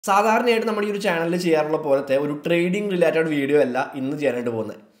സാധാരണയായിട്ട് നമ്മുടെ ഈ ഒരു ചാനലിൽ ചെയ്യാറുള്ള പോലത്തെ ഒരു ട്രേഡിംഗ് റിലേറ്റഡ് വീഡിയോ അല്ല ഇന്ന് ചെയ്യാനായിട്ട്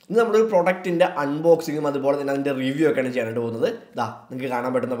പോകുന്നത്. ഇന്ന് നമ്മളൊരു പ്രൊഡക്റ്റിൻ്റെ അൺബോക്സിങ്ങും അതുപോലെ തന്നെ അതിൻ്റെ റിവ്യൂ ഒക്കെയാണ് ചെയ്യാനായിട്ട് പോകുന്നത്. നിങ്ങൾക്ക്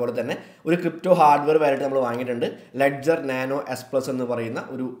കാണാൻ പറ്റുന്ന പോലെ തന്നെ ഒരു ക്രിപ്റ്റോ ഹാർഡ്വെയർ വാലറ്റ് നമ്മൾ വാങ്ങിയിട്ടുണ്ട്. ലെഡ്ജർ നാനോ എസ് പ്ലസ് എന്ന് പറയുന്ന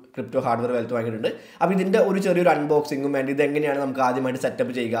ഒരു ക്രിപ്റ്റോ ഹാർഡ്വെയർ വാലറ്റ് വാങ്ങിയിട്ടുണ്ട്. അപ്പോൾ ഇതിൻ്റെ ഒരു ചെറിയൊരു അൺബോക്സിങ്ങും ആൻഡ് ഇതെങ്ങനെയാണ് നമുക്ക് ആദ്യമായിട്ട്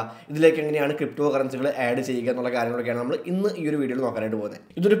സെറ്റപ്പ് ചെയ്യുക, ഇതിലേക്ക് എങ്ങനെയാണ് ക്രിപ്റ്റോ കറൻസികൾ ആഡ് ചെയ്യുക എന്നുള്ള കാര്യങ്ങളൊക്കെയാണ് നമ്മൾ ഇന്ന് ഈ ഒരു വീഡിയോയിൽ നോക്കാനായിട്ട് പോകുന്നത്.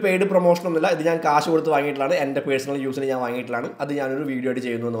 ഇതൊരു പെയ്ഡ് പ്രൊമോഷനൊന്നുമില്ല, ഇത് ഞാൻ കാശ് കൊടുത്ത് വാങ്ങിയിട്ടുള്ളതാണ്, എൻ്റെ പേഴ്സണൽ യൂസിന് ഞാൻ വാങ്ങിയിട്ടുള്ളതാണ്. അത് ഞാനൊരു വീഡിയോ ആയിട്ട്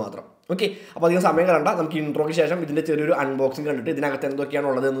ചെയ്യുന്നു എന്ന് മാത്രം. ഓക്കെ, അപ്പോൾ അധികം സമയം കണ്ട നമുക്ക് ഇൻട്രോയ്ക്ക് ശേഷം ഇതിൻ്റെ ചെറിയൊരു അൺബോക്സിംഗ് കണ്ടിട്ട് ഇതിനകത്ത് എന്തൊക്കെയാണ്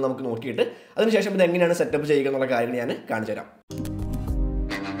ഉള്ളത് എന്ന് നമുക്ക് നോക്കിയിട്ട് അതിനുശേഷം ഇത് എങ്ങനെയാണ് സെറ്റപ്പ് ചെയ്യുക എന്നുള്ള കാര്യം ഞാൻ കാണിച്ചു തരാം.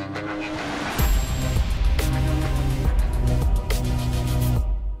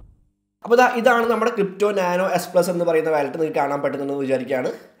 അപ്പോൾ ഇതാണ് നമ്മുടെ ക്രിപ്റ്റോ നാനോ എസ് പ്ലസ് എന്ന് പറയുന്ന വാലറ്റ് നിങ്ങൾക്ക് കാണാൻ പറ്റുന്നുണ്ടെന്ന്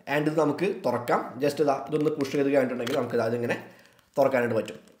വിചാരിക്കുകയാണ്. ആൻഡ് ഇത് നമുക്ക് തുറക്കാം. ജസ്റ്റ് ഇതൊന്ന് പുഷ് ചെയ്ത് കഴിഞ്ഞിട്ടുണ്ടെങ്കിൽ നമുക്ക് അതിങ്ങനെ തുറക്കാനായിട്ട്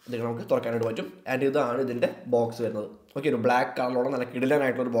പറ്റും. ഇത് നമുക്ക് തുറക്കാനായിട്ട് പറ്റും. ആൻഡ് ഇതാണ് ഇതിൻ്റെ ബോക്സ് വരുന്നത്. ഓക്കെ, ഒരു ബ്ലാക്ക് കളറുള്ള നല്ല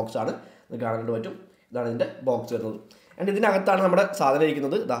കിടിലനായിട്ടുള്ളൊരു ബോക്സാണ്, നിങ്ങൾക്ക് കാണാനായിട്ട് പറ്റും. ഇതാണ് ഇതിൻ്റെ ബോക്സ് വരുന്നത്. ആൻഡ് ഇതിനകത്താണ് നമ്മുടെ സാധനം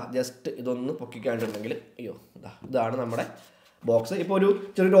ഇരിക്കുന്നത്. ജസ്റ്റ് ഇതൊന്ന് പൊക്കിക്കാണ്ടിട്ടുണ്ടെങ്കിൽ ഇതാണ് നമ്മുടെ ബോക്സ്. ഇപ്പോൾ ഒരു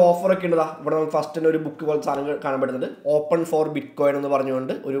ചെറിയൊരു ഓഫറൊക്കെ ഉണ്ട്. ഇവിടെ നമുക്ക് ഫസ്റ്റ് തന്നെ ഒരു ബുക്ക് പോലത്തെ സാധനം കാണാൻ പറ്റുന്നുണ്ട്. ഓപ്പൺ ഫോർ ബിറ്റ് കോയിൻ എന്ന്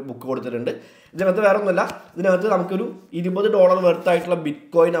പറഞ്ഞുകൊണ്ട് ഒരു ബുക്ക് കൊടുത്തിട്ടുണ്ട്. ഇതിനകത്ത് വേറെ ഒന്നുമില്ല, ഇതിനകത്ത് നമുക്കൊരു $20 വെർത്തായിട്ടുള്ള ബിറ്റ്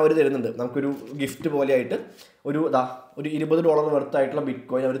കോയിൻ അവർ തരുന്നുണ്ട്. നമുക്കൊരു ഗിഫ്റ്റ് പോലെയായിട്ട് ഒരു $20 വെർത്തായിട്ടുള്ള ബിറ്റ്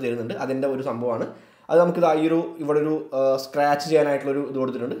കോയിൻ അവർ തരുന്നുണ്ട്. അതിൻ്റെ ഒരു സംഭവമാണ് അത്. നമുക്ക് ഇവിടെ ഒരു സ്ക്രാച്ച് ചെയ്യാനായിട്ടുള്ളൊരു ഇത്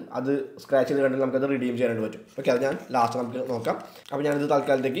കൊടുത്തിട്ടുണ്ട്. അത് സ്ക്രാച്ച് ചെയ്ത് കണ്ടിട്ട് നമുക്കത് റിഡീം ചെയ്യാനായിട്ട് പറ്റും. ഓക്കെ, അത് ഞാൻ ലാസ്റ്റ് നമുക്ക് നോക്കാം. അപ്പോൾ ഞാനിത്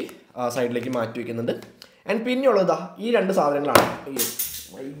തൽക്കാലത്തേക്ക് സൈഡിലേക്ക് മാറ്റി വയ്ക്കുന്നുണ്ട്. ആൻഡ് പിന്നെ ഉള്ളത് ഈ രണ്ട് സാധനങ്ങളാണ്.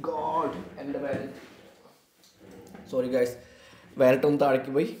 മൈ ഗോഡ്, എൻ്റെ വാലറ്റ്, സോറി ഗൈസ്, വാലറ്റ് ഒന്ന്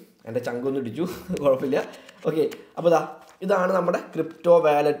താഴേക്ക് പോയി, എൻ്റെ ചങ്കൊന്ന് ഇടിച്ചു, കുഴപ്പമില്ല. ഓക്കെ, അപ്പോൾ ഇതാണ് നമ്മുടെ ക്രിപ്റ്റോ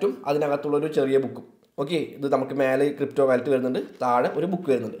വാലറ്റും അതിനകത്തുള്ളൊരു ചെറിയ ബുക്കും. ഓക്കെ, ഇത് നമുക്ക് മേലെ ക്രിപ്റ്റോ വാലറ്റ് വരുന്നുണ്ട്, താഴെ ഒരു ബുക്ക്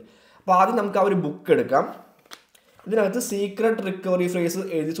വരുന്നുണ്ട്. അപ്പോൾ ആദ്യം നമുക്ക് ആ ഒരു ബുക്ക് എടുക്കാം. ഇതിനകത്ത് സീക്രട്ട് റിക്കവറി ഫ്രേസ്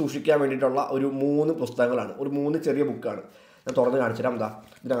എഴുതി സൂക്ഷിക്കാൻ വേണ്ടിയിട്ടുള്ള ഒരു 3 പുസ്തകങ്ങളാണ്, ഒരു 3 ചെറിയ ബുക്കാണ്. ഞാൻ തുറന്ന് കാണിച്ചു തരാം.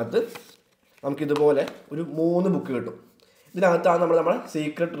 ഇതിനകത്ത് നമുക്കിതുപോലെ ഒരു 3 ബുക്ക് കിട്ടും. ഇതിനകത്താണ് നമ്മുടെ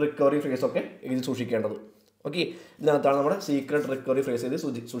സീക്രട്ട് റിക്കവറി ഫ്രേസ് ഒക്കെ എഴുതി സൂക്ഷിക്കേണ്ടത്. ഓക്കെ, ഇതിനകത്താണ് നമ്മുടെ സീക്രട്ട് റിക്കവറി ഫ്രേസ് എഴുതി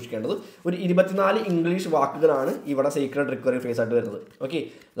സൂക്ഷിക്കേണ്ടത്. ഒരു 24 ഇംഗ്ലീഷ് വാക്കുകളാണ് ഇവിടെ സീക്രട്ട് റിക്കവറി ഫ്രേസ് ആയിട്ട് വരുന്നത്. ഓക്കെ,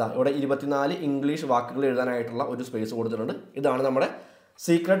 ഇവിടെ 24 ഇംഗ്ലീഷ് വാക്കുകൾ എഴുതാനായിട്ടുള്ള ഒരു സ്പേസ് കൊടുത്തിട്ടുണ്ട്. ഇതാണ് നമ്മുടെ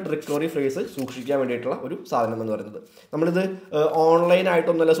സീക്രട്ട് റിക്കവറി ഫ്രേസ് സൂക്ഷിക്കാൻ വേണ്ടിയിട്ടുള്ള ഒരു സാധനം എന്ന് പറയുന്നത്. നമ്മളിത്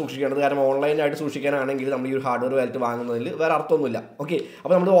ഓൺലൈനായിട്ടൊന്നുമല്ല സൂക്ഷിക്കേണ്ടത്, കാരണം ഓൺലൈനായിട്ട് സൂക്ഷിക്കാനാണെങ്കിൽ നമ്മൾ ഈ ഒരു ഹാർഡ്വെയർ വാലറ്റ് വാങ്ങുന്നതിൽ വേറെ അർത്ഥമൊന്നുമില്ല. ഓക്കെ,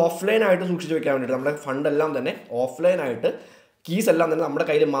 അപ്പോൾ നമ്മൾ ഓഫ്ലൈനായിട്ട് സൂക്ഷിച്ച് വെക്കാൻ വേണ്ടിയിട്ട് നമ്മുടെ ഫണ്ടെല്ലാം തന്നെ ഓഫ്ലൈനായിട്ട് കീസ് എല്ലാം തന്നെ നമ്മുടെ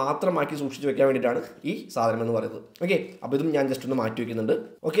കയ്യിൽ മാത്രമാക്കി സൂക്ഷിച്ച് വെക്കാൻ വേണ്ടിയിട്ടാണ് ഈ സാധനം എന്ന് പറയുന്നത്. ഓക്കെ, അപ്പോൾ ഇതും ഞാൻ ജസ്റ്റ് ഒന്ന് മാറ്റി വയ്ക്കുന്നുണ്ട്.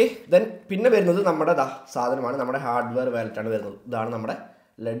 ഓക്കെ, ദെൻ പിന്നെ വരുന്നത് നമ്മുടെ സാധനമാണ്, നമ്മുടെ ഹാർഡ്വെയർ വാലറ്റാണ് വരുന്നത്. ഇതാണ് നമ്മുടെ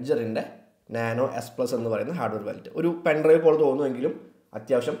ലെഡ്ജറിൻ്റെ നാനോ എസ് പ്ലസ് എന്ന് പറയുന്ന ഹാർഡ്വെയർ വാലറ്റ്. ഒരു പെൻഡ്രൈവ് പോലെ തോന്നുമെങ്കിലും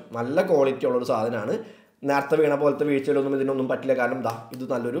അത്യാവശ്യം നല്ല ക്വാളിറ്റി ഉള്ളൊരു സാധനമാണ്. നേരത്തെ വീണ പോലത്തെ വീഴ്ചകളൊന്നും ഇതിനൊന്നും പറ്റില്ല, കാരണം ഇത്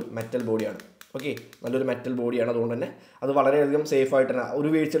നല്ലൊരു മെറ്റൽ ബോഡിയാണ്. ഓക്കെ, നല്ലൊരു മെറ്റൽ ബോഡിയാണ്, അതുകൊണ്ട് തന്നെ അത് വളരെയധികം സേഫായിട്ട് തന്നെ ഒരു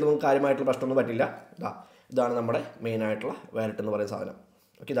വീഴ്ചയിലൊന്നും കാര്യമായിട്ടുള്ള പ്രശ്നമൊന്നും പറ്റില്ല. ഇതാണ് നമ്മുടെ മെയിനായിട്ടുള്ള വാലറ്റ് എന്ന് പറയുന്ന സാധനം.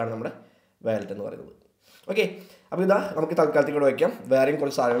 ഓക്കെ, ഇതാണ് നമ്മുടെ വാലറ്റ് എന്ന് പറയുന്നത്. ഓക്കെ, അപ്പോൾ നമുക്ക് തൽക്കാലത്തേക്ക് ഇവിടെ വയ്ക്കാം. വേറെയും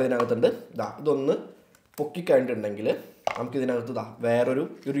കുറച്ച് സാധനങ്ങൾ ഇതിനകത്തുണ്ട്. ഇതൊന്ന് പൊക്കിക്കഴിഞ്ഞിട്ടുണ്ടെങ്കിൽ നമുക്കിതിനകത്ത്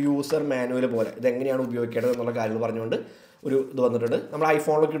വേറൊരു യൂസർ മാനുവൽ പോലെ ഇതെങ്ങനെയാണ് ഉപയോഗിക്കേണ്ടത് എന്നുള്ള കാര്യങ്ങൾ പറഞ്ഞുകൊണ്ട് ഒരു ഇത് വന്നിട്ടുണ്ട്. നമ്മൾ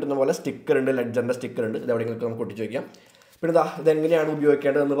ഐഫോണിലൊക്കെ കിട്ടുന്ന പോലെ സ്റ്റിക്കർ ഉണ്ട്, ലെഡ്ജറിൻ്റെ സ്റ്റിക്കർ ഉണ്ട്. ഇത് എവിടെയെങ്കിലും നമുക്ക് ഒട്ടിച്ച് വയ്ക്കാം. പിന്നെ ഇതെങ്ങനെയാണ്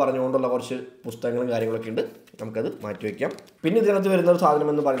ഉപയോഗിക്കേണ്ടതെന്ന് പറഞ്ഞുകൊണ്ടുള്ള കുറച്ച് പുസ്തകങ്ങളും കാര്യങ്ങളൊക്കെ ഉണ്ട്, നമുക്കത് മാറ്റി വയ്ക്കാം. പിന്നെ ഇതിനകത്ത് വരുന്ന ഒരു സാധനം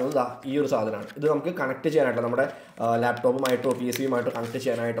എന്ന് പറയുന്നത് ഈ ഒരു സാധനമാണ്. ഇത് നമുക്ക് കണക്ട് ചെയ്യാനായിട്ടുള്ള നമ്മുടെ ലാപ്ടോപ്പുമായിട്ടോ PC-യുമായിട്ടോ കണക്ട്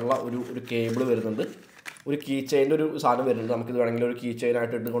ചെയ്യാനായിട്ടുള്ള ഒരു കേബിൾ വരുന്നുണ്ട്. ഒരു കീ ചെയിൻ്റെ ഒരു സാധനം വരുന്നുണ്ട്. നമുക്കിത് വേണമെങ്കിൽ ഒരു കീ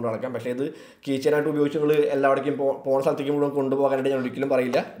ചെയിനായിട്ട് ഇട്ടുകൊണ്ട് നടക്കാം. പക്ഷേ ഇത് കീ ചെയിനായിട്ട് ഉപയോഗിച്ച് നിങ്ങൾ എല്ലാവിടേക്കും പോകുന്ന സ്ഥലത്തേക്ക് മുഴുവൻ കൊണ്ടുപോകാനായിട്ട് ഞാൻ ഒരിക്കലും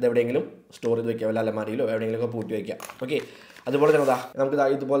പറയില്ല. ഇത് എവിടെയെങ്കിലും സ്റ്റോർ ചെയ്ത് വയ്ക്കാം, വല്ല അലമാരിയിലോ എവിടെയെങ്കിലുമൊക്കെ പൂട്ടി വയ്ക്കാം. ഓക്കെ, അതുപോലെ തന്നെ നമുക്ക്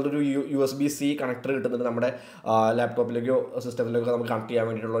ഇതുപോലത്തെ ഒരു USB-C കണക്ടർ കിട്ടുന്നുണ്ട്. നമ്മുടെ ലാപ്ടോപ്പിലേക്കോ സിസ്റ്റത്തിലേക്കോ നമുക്ക് കണക്ട് ചെയ്യാൻ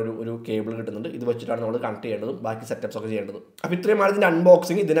വേണ്ടിയിട്ടുള്ള ഒരു കേബിൾ കിട്ടുന്നുണ്ട്. ഇത് വെച്ചിട്ടാണ് നമ്മൾ കണക്ട് ചെയ്യേണ്ടതും ബാക്കി സെറ്റപ്സ് ഒക്കെ ചെയ്യേണ്ടത്. അപ്പോൾ ഇത്രയുമാണ് ഇതിൻ്റെ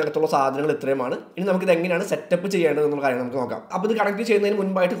അൺബോക്സിങ്. ഇതിനകത്തുള്ള സാധനങ്ങൾ ഇത്രയുമാണ്. ഇനി നമുക്കിത് എങ്ങനെയാണ് സെറ്റപ്പ് ചെയ്യേണ്ടത് എന്നുള്ള കാര്യം നമുക്ക് നോക്കാം. അപ്പോൾ ഇത് കണക്ട് ചെയ്യുന്നതിന്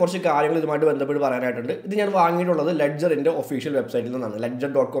മുൻപായിട്ട് കുറച്ച് കാര്യങ്ങൾ ഇതുമായിട്ട് ബന്ധപ്പെട്ട് പറയാനായിട്ടുണ്ട്. ഇത് ഞാൻ വാങ്ങിയിട്ടുള്ളത് ലെഡ്ജറിൻ്റെ ഒഫീഷ്യൽ വെബ്സൈറ്റിൽ നിന്നാണ്.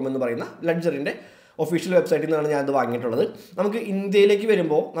 ledger.com എന്ന് പറയുന്ന ലെഡ്ജറിൻ്റെ ഒഫീഷ്യൽ വെബ്സൈറ്റിൽ നിന്നാണ് ഞാനത് വാങ്ങിയിട്ടുള്ളത്. നമുക്ക് ഇന്ത്യയിലേക്ക്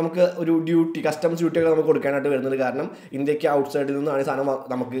വരുമ്പോൾ നമുക്ക് ഒരു കസ്റ്റംസ് ഡ്യൂട്ടിയൊക്കെ നമുക്ക് കൊടുക്കാനായിട്ട് വരുന്നത്, കാരണം ഇന്ത്യക്ക് ഔട്ട്സൈഡിൽ നിന്നാണ് ഈ സാധനം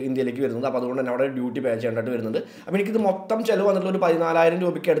നമുക്ക് ഇന്ത്യയിലേക്ക് വരുന്നത്. അപ്പോൾ അതുകൊണ്ട് തന്നെ അവിടെ ഡ്യൂട്ടി പേ ചെയ്യേണ്ടതായിട്ട് വരുന്നുണ്ട്. അപ്പോൾ എനിക്കിത് മൊത്തം ചിലവ് വന്നിട്ടുള്ള ഒരു 14,000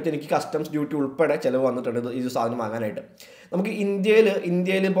 രൂപയ്ക്ക് അടുത്ത് എനിക്ക് കസ്റ്റംസ് ഡ്യൂട്ടി ഉൾപ്പെടെ ചിലവ് വന്നിട്ടുണ്ട് ഈ സാധനം വാങ്ങാനായിട്ട്. നമുക്ക്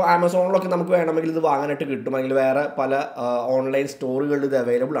ഇന്ത്യയിൽ ഇപ്പോൾ ആമസോണിലൊക്കെ നമുക്ക് വേണമെങ്കിൽ ഇത് വാങ്ങാനായിട്ട് കിട്ടും, അല്ലെങ്കിൽ വേറെ പല ഓൺലൈൻ സ്റ്റോറുകളിൽ ഇത്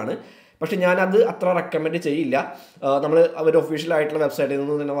അവൈലബിൾ ആണ്. പക്ഷേ ഞാനത് അത്ര റെക്കമെൻഡ് ചെയ്യില്ല. നമ്മൾ അവർ ഒഫീഷ്യലായിട്ടുള്ള വെബ്സൈറ്റിൽ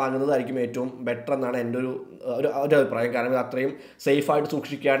നിന്ന് തന്നെ വാങ്ങുന്നതായിരിക്കും ഏറ്റവും ബെറ്റർ എന്നാണ് എൻ്റെ ഒരു അഭിപ്രായം. കാരണം ഇത് അത്രയും സേഫായിട്ട്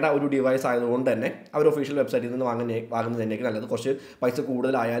സൂക്ഷിക്കേണ്ട ഒരു ഡിവൈസ് ആയതുകൊണ്ട് തന്നെ അവർ ഒഫീഷ്യൽ വെബ്സൈറ്റിൽ നിന്ന് വാങ്ങുന്നത് തന്നെയായിരിക്കും നല്ലത്. കുറച്ച് പൈസ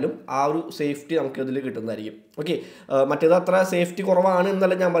കൂടുതലായാലും ആ ഒരു സേഫ്റ്റി നമുക്ക് ഇതിൽ കിട്ടുന്നതായിരിക്കും. ഓക്കെ, മറ്റേത് അത്ര സേഫ്റ്റി കുറവാണ്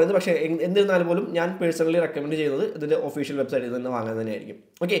എന്നല്ല ഞാൻ പറയുന്നത്. പക്ഷേ എന്നിരുന്നാൽ പോലും ഞാൻ പേഴ്സണലി റെക്കമെൻഡ് ചെയ്യുന്നത് ഇതിൻ്റെ ഒഫീഷ്യൽ വെബ്സൈറ്റിൽ നിന്ന് വാങ്ങാൻ തന്നെയായിരിക്കും.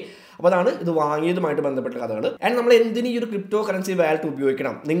 ഓക്കെ, അപ്പോൾ അതാണ് ഇത് വാങ്ങിയതുമായിട്ട് ബന്ധപ്പെട്ട കഥകൾ. ആൻഡ് നമ്മൾ എന്തിന് ഈ ഒരു ക്രിപ്റ്റോ കറൻസി വാലറ്റ്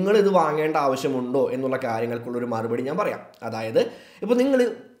ഉപയോഗിക്കണം, നിങ്ങൾ ഇത് വാങ്ങേണ്ട ആവശ്യമുണ്ടോ എന്നുള്ള കാര്യങ്ങൾക്കുള്ളൊരു മറുപടി ഞാൻ പറയാം. അതായത് ഇപ്പോൾ നിങ്ങൾ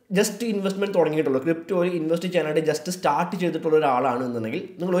ജസ്റ്റ് ഇൻവെസ്റ്റ്മെൻറ്റ് തുടങ്ങിയിട്ടുള്ളൂ, ക്രിപ്റ്റോയിൽ ഇൻവെസ്റ്റ് ചെയ്യാനായിട്ട് ജസ്റ്റ് സ്റ്റാർട്ട് ചെയ്തിട്ടുള്ള ഒരാളാണ് എന്നുണ്ടെങ്കിൽ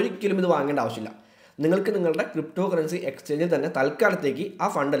നിങ്ങൾ ഒരിക്കലും ഇത് വാങ്ങേണ്ട ആവശ്യമില്ല. നിങ്ങൾക്ക് നിങ്ങളുടെ ക്രിപ്റ്റോ കറൻസി എക്സ്ചേഞ്ചിൽ തന്നെ തൽക്കാലത്തേക്ക് ആ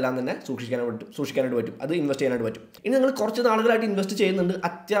ഫണ്ടെല്ലാം തന്നെ സൂക്ഷിക്കാനായിട്ട് പറ്റും, അത് ഇൻവെസ്റ്റ് ചെയ്യാനായിട്ട് പറ്റും. ഇനി നിങ്ങൾ കുറച്ച് നാളുകളായിട്ട് ഇൻവെസ്റ്റ് ചെയ്യുന്നുണ്ട്,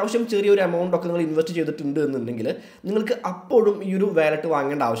 അത്യാവശ്യം ചെറിയൊരു എമൗണ്ട് ഒക്കെ നിങ്ങൾ ഇൻവെസ്റ്റ് ചെയ്തിട്ടുണ്ട് എന്നുണ്ടെങ്കിൽ നിങ്ങൾക്ക് അപ്പോഴും ഈ ഒരു വാലറ്റ്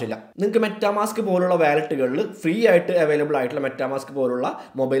വാങ്ങേണ്ട ആവശ്യമില്ല. നിങ്ങൾക്ക് മെറ്റാമാസ്ക് പോലുള്ള വാലറ്റുകളിൽ ഫ്രീ ആയിട്ട് അവൈലബിൾ ആയിട്ടുള്ള മെറ്റാമാസ്ക് പോലുള്ള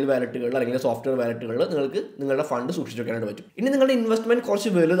മൊബൈൽ വാലറ്റുകളിൽ അല്ലെങ്കിൽ സോഫ്റ്റ്വെയർ വാലറ്റുകളിൽ നിങ്ങൾക്ക് നിങ്ങളുടെ ഫണ്ട് സൂക്ഷിച്ച് വെക്കാനായിട്ട് പറ്റും. ഇനി നിങ്ങളുടെ ഇൻവെസ്റ്റ്മെൻറ്റ്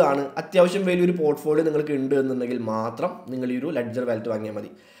കുറച്ച് വലുതാണ്, അത്യാവശ്യം വലിയൊരു പോർട്ട്ഫോളിയോ നിങ്ങൾക്ക് ഉണ്ട് എന്നുണ്ടെങ്കിൽ മാത്രം നിങ്ങൾ ഈ ഒരു ലെഡ്ജർ വാലറ്റ് വാങ്ങിയാൽ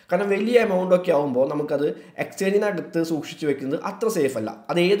മതി. കാരണം വലിയ എമൗണ്ട് ഒക്കെ ആകുമ്പോൾ നമുക്കത് എക്സ്ചേഞ്ചിനകത്ത് സൂക്ഷിച്ച് വെക്കുന്നത് അത്ര സേഫ് അല്ല.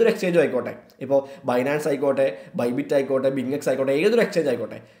 അത് ഏതൊരു എക്സ്ചേഞ്ചും ആയിക്കോട്ടെ, ഇപ്പോൾ ബൈനാൻസ് ആയിക്കോട്ടെ, ബൈബിറ്റ് ആയിക്കോട്ടെ, ബിങ്എക്സ് ആയിക്കോട്ടെ, ഏതൊരു എക്സ്ചേഞ്ച്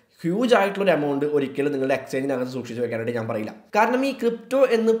ആയിക്കോട്ടെ, ഹ്യൂജ് ആയിട്ടുള്ളൊരു എമൗണ്ട് ഒരിക്കലും നിങ്ങളുടെ എക്സ്ചേഞ്ചിനകത്ത് സൂക്ഷിച്ച് വെക്കാനായിട്ട് ഞാൻ പറയില്ല. കാരണം ഈ ക്രിപ്റ്റോ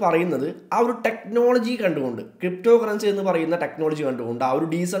എന്ന് പറയുന്നത് ആ ഒരു ടെക്നോളജി കണ്ടുകൊണ്ട്, ക്രിപ്റ്റോ കറൻസി എന്ന് പറയുന്ന ടെക്നോളജി കണ്ടുകൊണ്ട്, ആ ഒരു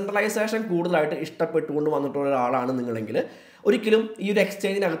ഡീസെൻട്രലൈസേഷൻ കൂടുതലായിട്ട് ഇഷ്ടപ്പെട്ടുകൊണ്ട് വന്നിട്ടുള്ള ഒരാളാണ് നിങ്ങളെങ്കിൽ ഒരിക്കലും ഈ ഒരു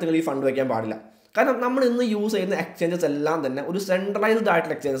എക്സ്ചേഞ്ചിനകത്ത് നിങ്ങൾ ഈ ഫണ്ട് വയ്ക്കാൻ പാടില്ല. കാരണം നമ്മൾ ഇന്ന് യൂസ് ചെയ്യുന്ന എക്സ്ചേഞ്ചസ് എല്ലാം തന്നെ ഒരു സെൻട്രലൈസ്ഡ്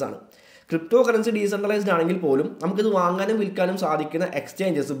ആയിട്ടുള്ള എക്സ്ചേഞ്ചസ് ആണ്. ക്രിപ്റ്റോ കറൻസി ഡീസെൻട്രലൈസ്ഡ് ആണെങ്കിൽ പോലും നമുക്കിത് വാങ്ങാനും വിൽക്കാനും സാധിക്കുന്ന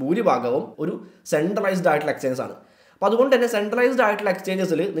എക്സ്ചേഞ്ചസ് ഭൂരിഭാഗവും ഒരു സെൻട്രലൈസ്ഡ് ആയിട്ടുള്ള എക്സ്ചേഞ്ചസ് ആണ്. അപ്പോൾ അതുകൊണ്ട് തന്നെ സെൻട്രലൈസ്ഡ് ആയിട്ടുള്ള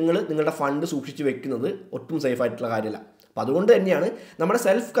എക്സ്ചേഞ്ചസിൽ നിങ്ങളുടെ ഫണ്ട് സൂക്ഷിച്ച് വെക്കുന്നത് ഒട്ടും സേഫ് ആയിട്ടുള്ള കാര്യമല്ല. അപ്പോൾ അതുകൊണ്ട് തന്നെയാണ് നമ്മുടെ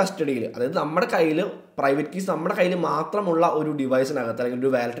സെൽഫ് കസ്റ്റഡിയിൽ, അതായത് നമ്മുടെ കയ്യിൽ പ്രൈവറ്റ് കീസ് നമ്മുടെ കയ്യിൽ മാത്രമുള്ള ഒരു ഡിവൈസിനകത്ത് അല്ലെങ്കിൽ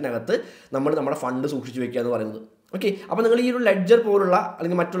ഒരു വാലറ്റിനകത്ത് നമ്മൾ നമ്മുടെ ഫണ്ട് സൂക്ഷിച്ച് വെക്കുക എന്ന് പറയുന്നത്. ഓക്കെ, അപ്പോൾ നിങ്ങൾ ഈ ഒരു ലെഡ്ജർ പോലുള്ള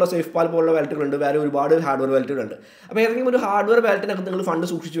അല്ലെങ്കിൽ മറ്റുള്ള സേഫ് പാൽ പോലുള്ള വാലറ്റുകളുണ്ട്, വേറെ ഒരുപാട് ഹാർഡ്വെയർ വാലറ്റുകളുണ്ട്. അപ്പോൾ ഏതെങ്കിലും ഒരു ഹാർഡ്വെയർ വാലറ്റിനകത്ത് നിങ്ങൾ ഫണ്ട്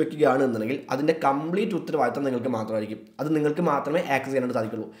സൂക്ഷിച്ച് വെക്കുകയാണ് എന്നുണ്ടെങ്കിൽ അതിൻ്റെ കംപ്ലീറ്റ് ഉത്തരവാദിത്തം നിങ്ങൾക്ക് മാത്രമായിരിക്കും. അത് നിങ്ങൾക്ക് മാത്രമേ ആക്സസ് ചെയ്യാനായിട്ട്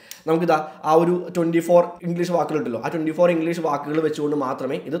സാധിക്കുള്ളൂ. നമുക്കിതാ ആ ഒരു 24 ഇംഗ്ലീഷ് വാക്കുകളുണ്ടല്ലോ, ആ 24 ഇംഗ്ലീഷ് വാക്കുകൾ വെച്ചുകൊണ്ട്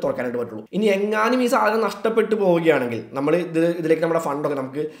മാത്രമേ ഇത് തുറക്കാനായിട്ട് പറ്റുള്ളൂ. ഇനി എങ്ങാനും ഈ സാധനം നഷ്ടപ്പെട്ടു പോവുകയാണെങ്കിൽ, നമ്മൾ ഇതിലേക്ക് നമ്മുടെ ഫണ്ടൊക്കെ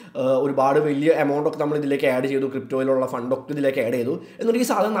നമുക്ക് ഒരുപാട് വലിയ എമൗണ്ട് ഒക്കെ നമ്മൾ ഇതിലേക്ക് ആഡ് ചെയ്തു, ക്രിപ്റ്റോയിലുള്ള ഫണ്ടൊക്കെ ഇതിലേക്ക് ആഡ് ചെയ്തു, എന്നിട്ട് ഈ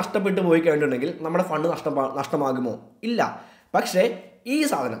സാധനം നഷ്ടപ്പെട്ടു പോയി കഴിഞ്ഞിട്ടുണ്ടെങ്കിൽ നമ്മുടെ ഫണ്ട് നഷ്ടമാകും? ഇല്ല. പക്ഷേ ഈ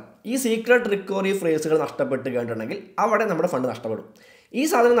സാധനം, ഈ സീക്രട്ട് റിക്കവറി ഫ്രേസുകൾ നഷ്ടപ്പെട്ട് കഴിഞ്ഞിട്ടുണ്ടെങ്കിൽ അവിടെ നമ്മുടെ ഫണ്ട് നഷ്ടപ്പെടും. ഈ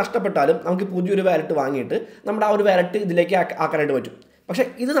സാധനം നഷ്ടപ്പെട്ടാലും നമുക്ക് പുതിയൊരു വാലറ്റ് വാങ്ങിയിട്ട് നമ്മുടെ ആ ഒരു വാലറ്റ് ഇതിലേക്ക് ആക്കാനായിട്ട് പറ്റും. പക്ഷേ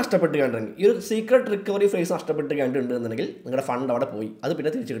ഇത് നഷ്ടപ്പെട്ട് കഴിഞ്ഞിട്ടുണ്ടെങ്കിൽ, ഈ ഒരു സീക്രട്ട് റിക്കവറി ഫ്രേസ് നഷ്ടപ്പെട്ട് കഴിഞ്ഞിട്ടുണ്ടെന്നുണ്ടെങ്കിൽ നിങ്ങളുടെ ഫണ്ട് അവിടെ പോയി, അത് പിന്നെ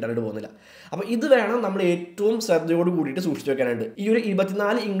തിരിച്ച് കിട്ടാനായിട്ട് പോകുന്നില്ല. അപ്പോൾ ഇത് വേണം നമ്മൾ ഏറ്റവും ശ്രദ്ധയോട് കൂടിയിട്ട് സൂക്ഷിച്ച് വെക്കാനായിട്ട്. ഈ ഒരു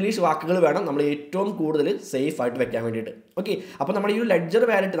 24 ഇംഗ്ലീഷ് വാക്കുകൾ വേണം നമ്മൾ ഏറ്റവും കൂടുതൽ സേഫ് ആയിട്ട് വെക്കാൻ വേണ്ടിയിട്ട്. ഓക്കെ, അപ്പോൾ നമ്മുടെ ഈ ഒരു ലെഡ്ജർ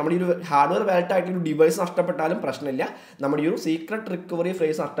വാലറ്റ്, നമ്മുടെ ഈ ഒരു ഹാർഡ്വെയർ വാലറ്റ് ആയിട്ട് ഒരു ഡിവൈസ് നഷ്ടപ്പെട്ടാലും പ്രശ്നമില്ല, നമ്മുടെ ഈ ഒരു സീക്രട്ട് റിക്കവറി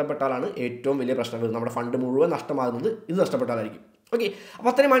ഫ്രേസ് നഷ്ടപ്പെട്ടാലാണ് ഏറ്റവും വലിയ പ്രശ്നം വരുന്നത്. നമ്മുടെ ഫണ്ട് മുഴുവൻ നഷ്ടമാകുന്നത് ഇത് നഷ്ടപ്പെട്ടാലായിരിക്കും. ഓക്കെ, അപ്പോൾ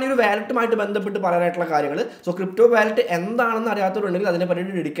അത്രയുമാണ് ഈ ഒരു വാലറ്റുമായിട്ട് ബന്ധപ്പെട്ട് പറയാനായിട്ടുള്ള കാര്യങ്ങൾ. സോ ക്രിപ്റ്റോ വാലറ്റ് എന്താണെന്ന് അറിയാത്തവരുണ്ടെങ്കിൽ അതിനെ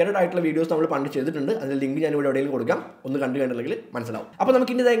പറ്റിയിട്ട് ഡെഡിക്കേറ്റഡ് ആയിട്ടുള്ള വീഡിയോസ് നമ്മൾ പണ്ട് ചെയ്തിട്ടുണ്ട്. അതിൻ്റെ ലിങ്ക് ഞാൻ ഇവിടെ എവിടെയെങ്കിലും കൊടുക്കാം, ഒന്ന് കണ്ടിട്ടുണ്ടെങ്കിൽ മനസ്സിലാവും. അപ്പോൾ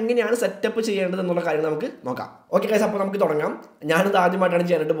നമുക്ക് ഇനി ഇത് എങ്ങനെയാണ് സെറ്റപ്പ് ചെയ്യേണ്ടത് എന്നുള്ള കാര്യം നമുക്ക് നോക്കാം. ഓക്കെ ഗൈസ്, അപ്പോൾ നമുക്ക് തുടങ്ങാം. ഞാനിത് ആദ്യമായിട്ടാണ്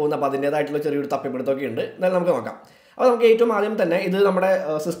ചെയ്യാനായിട്ട് പോകുന്നത്, അപ്പോൾ അതിൻ്റേതായിട്ടുള്ള ചെറിയൊരു തപ്പിപ്പിടുത്തൊക്കെ ഉണ്ട്. എന്നാലും നമുക്ക് നോക്കാം. അപ്പോൾ നമുക്ക് ഏറ്റവും ആദ്യം തന്നെ ഇത് നമ്മുടെ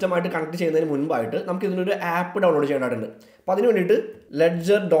സിസ്റ്റമായിട്ട് കണക്ട് ചെയ്യുന്നതിന് മുൻപായിട്ട് നമുക്ക് ഇതിനൊരു ആപ്പ് ഡൗൺലോഡ് ചെയ്യേണ്ടതുണ്ട്. അപ്പോൾ അതിന് വേണ്ടിയിട്ട്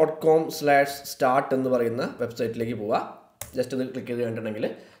ledger.com/start എന്ന് പറയുന്ന വെബ്സൈറ്റിലേക്ക് പോവുക. ജസ്റ്റ് ഇത് ക്ലിക്ക് ചെയ്ത് കഴിഞ്ഞിട്ടുണ്ടെങ്കിൽ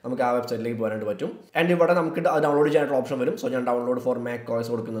നമുക്ക് ആ വെബ്സൈറ്റിലേക്ക് പോകാനായിട്ട് പറ്റും. ആൻഡ് ഇവിടെ നമുക്ക് ഡൗൺലോഡ് ചെയ്യാനായിട്ട് ഓപ്ഷൻ വരും. സോ ഞാൻ ഡൗൺലോഡ് ഫോർ മാക് OS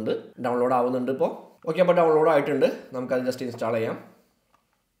കൊടുക്കുന്നുണ്ട്. ഡൗൺലോഡ് ആവുന്നുണ്ട് ഇപ്പോൾ. ഓക്കെ, അപ്പോൾ ഡൗൺലോഡ് ആയിട്ടുണ്ട്. നമുക്കത് ജസ്റ്റ് ഇൻസ്റ്റാൾ ചെയ്യാം.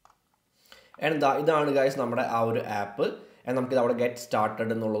 ആൻഡ് ഇതാണ് ഗൈസ് നമ്മുടെ ആ ഒരു ആപ്പ്. ആൻഡ് നമുക്കിത് അവിടെ ഗെറ്റ്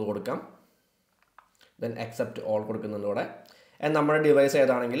സ്റ്റാർട്ടഡ് എന്നുള്ളത് കൊടുക്കാം. ദെൻ അക്സെപ്റ്റ് ഓൾ കൊടുക്കുന്നുണ്ട് ഇവിടെ. ആൻഡ് നമ്മുടെ ഡിവൈസ്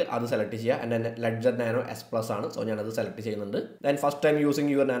ഏതാണെങ്കിൽ അത് സെലക്ട് ചെയ്യുക. ആൻഡ് എൻ്റെ ലെഡ്ജർ നാനോ S+ ആണ്. സോ ഞാനത് സെലക്ട് ചെയ്യുന്നുണ്ട്. Then first time using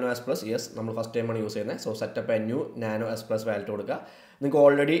your nano S+, yes, നമ്മൾ ഫസ്റ്റ് ടൈമാണ് യൂസ് ചെയ്യുന്നത്. So set up a new nano S+ wallet കൊടുക്കുക. നിങ്ങൾക്ക്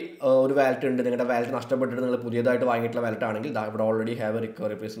ഓൾറെഡി ഒരു വാലറ്റ് ഉണ്ട്, നിങ്ങളുടെ വാലറ്റ് നഷ്ടപ്പെട്ടിട്ട് നിങ്ങൾ പുതിയതായിട്ട് വാങ്ങിയിട്ടുള്ള വാലറ്റ് ആണെങ്കിൽ ഇവിടെ already have A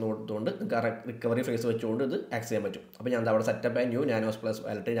recovery phrase എന്ന് കൊടുത്തുകൊണ്ട് നിങ്ങൾക്ക് റിക്കവറി ഫ്രേസ് വെച്ചുകൊണ്ട് ഇത് ആക്സസ് ചെയ്യാൻ പറ്റും. അപ്പോൾ ഞാൻ അവിടെ set up a new nano S+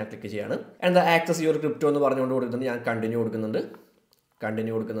 wallet ഞാൻ ക്ലിക്ക് ചെയ്യാണ്. ആൻഡ് ആക്സസ് യുവർ ക്രിപ്റ്റോ എന്ന് പറഞ്ഞുകൊണ്ട് കൊടുക്കുന്നുണ്ട്. ഞാൻ കണ്ടിന്യൂ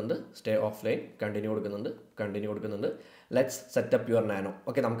കൊടുക്കുന്നുണ്ട്. സ്റ്റേ ഓഫ്ലൈൻ, കണ്ടിന്യൂ കൊടുക്കുന്നുണ്ട്. Let's setup your nano.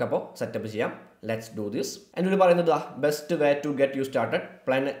 Okay, നമുക്കപ്പോൾ സെറ്റപ്പ് ചെയ്യാം. Let's do this. എന്നോട് പറയുന്നത് best way to get you started.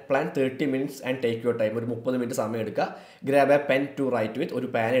 Plan 30 minutes and take your time. ഒരു 30 മിനിറ്റ് സമയം എടുക്കുക. Grab A pen to right വിത്ത്. ഒരു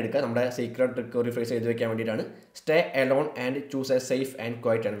പാൻ എടുക്കുക, നമ്മുടെ സീക്രട്ട് റിക്കവറി ഫ്രേസ് എഴുതി വെക്കാൻ വേണ്ടിയിട്ടാണ്. Stay alone and choose A safe and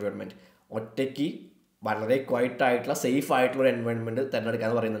quiet environment. ഒറ്റയ്ക്ക് വളരെ ക്വയറ്റ് ആയിട്ടുള്ള സേഫ് ആയിട്ടുള്ള ഒരു എൻവയോൺമെൻറ്റ്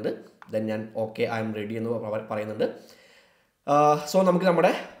തിരഞ്ഞെടുക്കാമെന്ന് പറയുന്നുണ്ട്. ദെൻ ഞാൻ ഓക്കെ ഐ എം റെഡി എന്ന് പറയുന്നുണ്ട്. സോ നമുക്ക് നമ്മുടെ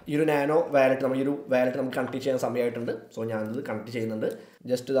ഈ ഒരു നാനോ വാലറ്റ്, നമ്മൾ ഈ ഒരു വാലറ്റ് നമുക്ക് കണക്ട് ചെയ്യാൻ സമയമായിട്ടുണ്ട്. സോ ഞാനിത് കണക്ട് ചെയ്യുന്നുണ്ട്.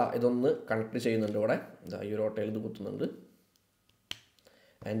 ജസ്റ്റ് ഇതൊന്ന് കണക്ട് ചെയ്യുന്നുണ്ട്. ഇവിടെ ഈ ഒരു ഓട്ടയിൽ ഇത് കുത്തുന്നുണ്ട്.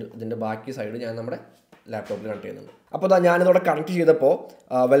 ആൻഡ് ഇതിൻ്റെ ബാക്കി സൈഡ് ഞാൻ നമ്മുടെ ലാപ്ടോപ്പിൽ കണക്ട് ചെയ്യുന്നുണ്ട്. അപ്പോൾ ഞാനിതോടെ കണക്ട് ചെയ്തപ്പോൾ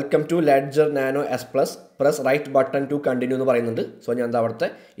welcome to ledger nano S+, press right button to continue എന്ന് പറയുന്നുണ്ട്. സോ ഞാൻ അവിടുത്തെ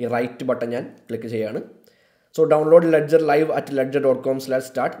ഈ റൈറ്റ് ബട്ടൺ ഞാൻ ക്ലിക്ക് ചെയ്യാണ്. So download ledger live at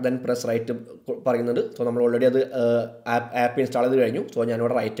ledger.com/start then press right പറയുന്നുണ്ട്. സോ നമ്മൾ ഓൾറെഡി അത് ആപ്പ് ഇൻസ്റ്റാൾ ചെയ്ത് കഴിഞ്ഞു. സോ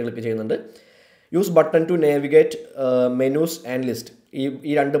ഞാനിവിടെ റൈറ്റ് ക്ലിക്ക് ചെയ്യുന്നുണ്ട്. Use button to navigate menus and list.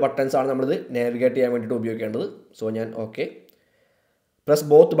 ഈ രണ്ട് ബട്ടൺസാണ് നമ്മളിത് നാവിഗേറ്റ് ചെയ്യാൻ വേണ്ടിയിട്ട് ഉപയോഗിക്കേണ്ടത്. സോ ഞാൻ okay. Press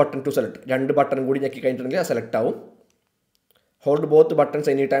both button to select. രണ്ട് ബട്ടൺ കൂടി ഞെക്കി കഴിഞ്ഞിട്ടുണ്ടെങ്കിൽ സെലക്ട് ആവും. Hold both buttons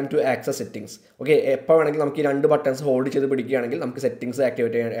any time to access settings. Okay, എപ്പോൾ വേണമെങ്കിൽ നമുക്ക് ഈ രണ്ട് ബട്ടൺസ് ഹോൾഡ് ചെയ്ത് പിടിക്കുകയാണെങ്കിൽ നമുക്ക് സെറ്റിംഗ്സ്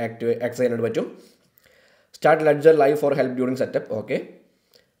ആക്സസ് ചെയ്യാനായിട്ട് പറ്റും. Start ledger live for help during setup. Okay,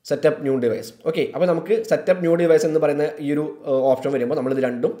 setup new device. Okay, അപ്പോൾ നമുക്ക് സെറ്റപ്പ് ന്യൂ ഡിവൈസ് എന്ന് പറയുന്ന ഈ ഒരു ഓപ്ഷൻ വരുമ്പോൾ നമ്മളിത്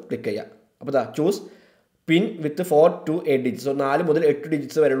രണ്ടും ക്ലിക്ക് ചെയ്യുക. അപ്പോൾ choose pin with 4 to 8 digits. So 4 മുതൽ 8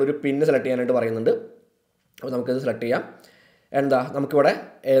 ഡിജിറ്റ്സ് വരെയുള്ള ഒരു പിന്ന് സെലക്ട് ചെയ്യാനായിട്ട് പറയുന്നുണ്ട്. അപ്പോൾ നമുക്കിത് സെലക്ട് ചെയ്യാം. നമുക്കിവിടെ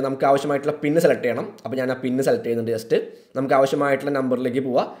നമുക്ക് ആവശ്യമായിട്ടുള്ള പിന്ന് സെലക്ട് ചെയ്യണം. അപ്പോൾ ഞാൻ ആ പിന്ന് സെലക്ട് ചെയ്യുന്നുണ്ട്. ജസ്റ്റ് നമുക്ക് ആവശ്യമായിട്ടുള്ള നമ്പറിലേക്ക്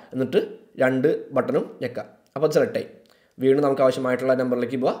പോവുക, എന്നിട്ട് 2 ബട്ടണും ഞെക്കുക. അപ്പോൾ അത് സെലക്ട് ആയി. വീണ്ടും നമുക്ക് ആവശ്യമായിട്ടുള്ള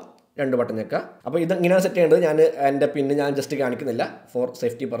നമ്പറിലേക്ക് പോവുക, 2 ബട്ടൺ ഞെക്കുക. അപ്പോൾ ഇത് ഇങ്ങനെയാണ് സെറ്റ് ചെയ്യേണ്ടത്. ഞാൻ എൻ്റെ പിന്ന് ഞാൻ ജസ്റ്റ് കാണിക്കുന്നില്ല ഫോർ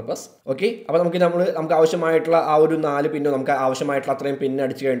സേഫ്റ്റി പർപ്പസ്. ഓക്കെ, അപ്പോൾ നമുക്ക് ആവശ്യമായിട്ടുള്ള ആ ഒരു 4 പിന്നോ നമുക്ക് ആവശ്യമായിട്ടുള്ള അത്രയും പിന്ന്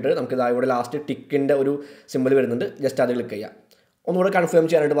അടിച്ച് കഴിഞ്ഞിട്ട് നമുക്ക് ഇവിടെ ലാസ്റ്റ് ടിക്കിൻ്റെ ഒരു സിമ്പിൾ വരുന്നുണ്ട്. ജസ്റ്റ് അത് ക്ലിക്ക് ചെയ്യാം. ഒന്നുകൂടെ കൺഫേം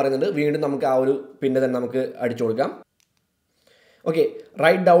ചെയ്യാനായിട്ട് പറയുന്നുണ്ട്. വീണ്ടും നമുക്ക് ആ ഒരു പിന്ന് തന്നെ നമുക്ക് അടിച്ചു കൊടുക്കാം. Okay,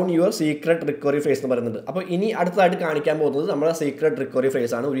 write down your secret recovery phrase എന്ന് പറയുന്നുണ്ട്. അപ്പോൾ ഇനി അടുത്തതായിട്ട് കാണിക്കാൻ പോകുന്നത് നമ്മുടെ സീക്രട്ട് റിക്കവറി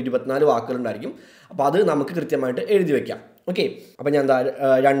ഫ്രേസ് ആണ്. ഒരു 24 വാക്കുകളുണ്ടായിരിക്കും. അപ്പോൾ അത് നമുക്ക് കൃത്യമായിട്ട് എഴുതി വയ്ക്കാം. ഓക്കെ, അപ്പോൾ ഞാൻ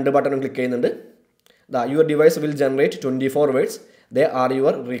 2 ബട്ടണും ക്ലിക്ക് ചെയ്യുന്നുണ്ട്. Your device will generate 24 words. They are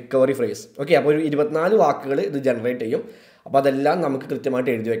your recovery phrase. Okay, അപ്പോൾ ഒരു 24 വാക്കുകൾ ഇത് ജനറേറ്റ് ചെയ്യും. അപ്പോൾ അതെല്ലാം നമുക്ക്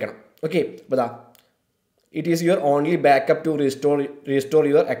കൃത്യമായിട്ട് എഴുതി വയ്ക്കണം. ഓക്കെ, അപ്പോൾ it is your only backup to restore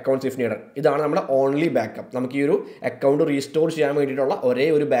your accounts if needed. ഇതാണ് നമ്മുടെ ഓൺലി ബാക്കപ്പ്. നമുക്ക് ഈ ഒരു അക്കൗണ്ട് റീസ്റ്റോർ ചെയ്യാൻ വേണ്ടിയിട്ടുള്ള ഒരേ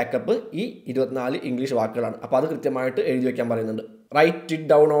ഒരു ബാക്കപ്പ് ഈ 24 ഇംഗ്ലീഷ് വാക്കുകളാണ്. അപ്പോൾ അത് കൃത്യമായിട്ട് എഴുതി വയ്ക്കാൻ പറയുന്നുണ്ട്. Right it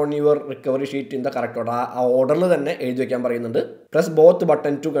down on your recovery sheet in the correct order. ആ ഓർഡറിൽ തന്നെ എഴുതി വയ്ക്കാൻ പറയുന്നുണ്ട്. Press both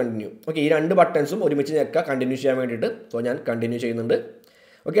button to continue. Okay, ഈ 2 ബട്ടൺസും ഒരുമിച്ച് ഞെക്കുക കണ്ടിന്യൂ ചെയ്യാൻ വേണ്ടിയിട്ട്. സോ ഞാൻ കണ്ടിന്യൂ ചെയ്യുന്നുണ്ട്.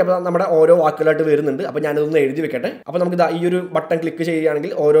 ഓക്കെ, അപ്പോൾ നമ്മുടെ ഓരോ വാക്കുകളായിട്ട് വരുന്നുണ്ട്. അപ്പോൾ ഞാനിതൊന്ന് എഴുതി വെക്കട്ടെ. അപ്പോൾ നമുക്ക് ഈ ഒരു ബട്ടൺ ക്ലിക്ക്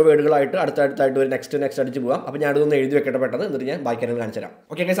ചെയ്യുകയാണെങ്കിൽ ഓരോ വേർഡുകളായിട്ട് അടുത്തടുത്തായിട്ട് ഒരു നെക്സ്റ്റ് അടിച്ച് പോകാം. അപ്പോൾ ഞാനിതൊന്ന് എഴുതി വെക്കട്ടെ പെട്ടെന്ന്, എന്നിട്ട് ഞാൻ ബാക്കി കാര്യങ്ങൾ കാണിച്ചു തരാം.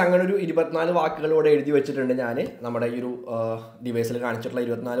 ഓക്കെ ഗൈസ്, അങ്ങനെ ഒരു 24 വാക്കുകളോടെ എഴുതി വെച്ചിട്ടുണ്ട്. ഞാൻ നമ്മുടെ ഈ ഒരു ഡിവൈസിൽ കാണിച്ചിട്ടുള്ള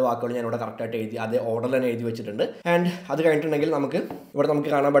 24 വാക്കുകൾ ഞാൻ ഇവിടെ കറക്റ്റായിട്ട് എഴുതി അതേ ഓർഡറിൽ തന്നെ എഴുതി വെച്ചിട്ടുണ്ട്. ആൻഡ് അത് കഴിഞ്ഞിട്ടുണ്ടെങ്കിൽ നമുക്ക്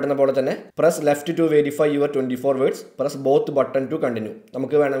കാണാൻ പറ്റുന്ന പോലെ തന്നെ press left to verify your 24 words. Press both button to continue.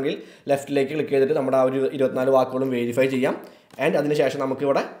 നമുക്ക് വേണമെങ്കിൽ ലെഫ്റ്റിലേക്ക് ക്ലിക്ക് ചെയ്തിട്ട് നമ്മുടെ ആ ഒരു 24 വാക്കുകളും വെരിഫൈ ചെയ്യാം. ആൻഡ് അതിനുശേഷം നമുക്ക്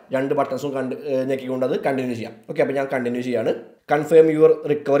ഇവിടെ 2 ബട്ടൺസും ഞെക്കിക്കൊണ്ട് അത് കണ്ടിന്യൂ ചെയ്യാം. ഓക്കെ, അപ്പോൾ ഞാൻ കണ്ടിന്യൂ ചെയ്യാണ്. കൺഫേം യുവർ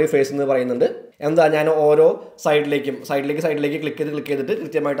റിക്കവറി ഫേസ് എന്ന് പറയുന്നുണ്ട്. ഞാൻ ഓരോ സൈഡിലേക്ക് ക്ലിക്ക് ചെയ്തിട്ട്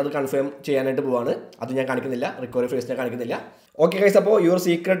കൃത്യമായിട്ട് അത് കൺഫേം ചെയ്യാനായിട്ട് പോവാണ്. അത് ഞാൻ കാണിക്കുന്നില്ല, റിക്കവറി ഫേസ് ഞാൻ കാണിക്കുന്നില്ല. ഓക്കെ ഗൈസ്, അപ്പോൾ your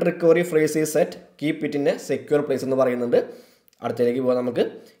secret recovery phrase is set, keep it in A secure place എന്ന് പറയുന്നുണ്ട്. അടുത്തേക്ക് പോകാം നമുക്ക്.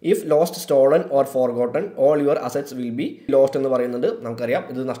 If lost, stolen or forgotten all your assets will be lost എന്ന് പറയുന്നുണ്ട്. നമുക്കറിയാം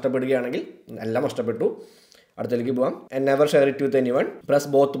ഇത് നഷ്ടപ്പെടുകയാണെങ്കിൽ എല്ലാം നഷ്ടപ്പെട്ടു. അടുത്തേക്ക് പോകാം. And never share it with anyone. Press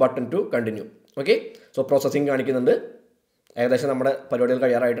both button to continue. Okay, so processing കാണിക്കുന്നുണ്ട്. ഏകദേശം നമ്മുടെ പരിപാടികൾ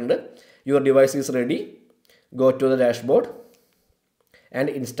കഴിയാറായിട്ടുണ്ട്. Your device is ready. Go to the dashboard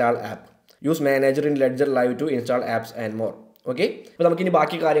and install app. Use manager in ledger live to install apps and more. Okay, അപ്പോൾ നമുക്കിനി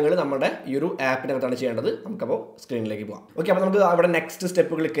ബാക്കി കാര്യങ്ങൾ നമ്മുടെ ഈ ഒരു ആപ്പിനകത്താണ് ചെയ്യേണ്ടത്. നമുക്കപ്പോൾ സ്ക്രീനിലേക്ക് പോകാം. ഓക്കെ, അപ്പോൾ നമുക്ക് അവിടെ നെക്സ്റ്റ്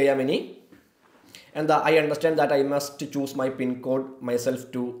സ്റ്റെപ്പ് ക്ലിക്ക് ചെയ്യാം. ഇനി I understand that I must choose my pin code myself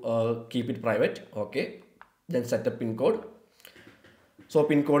to keep it private. Okay, then set a pin code. So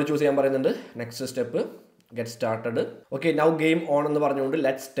pin code choose ചെയ്യാൻ പറയുന്നുണ്ട്. Next step get started. Okay, now game on എന്ന് പറഞ്ഞുകൊണ്ട്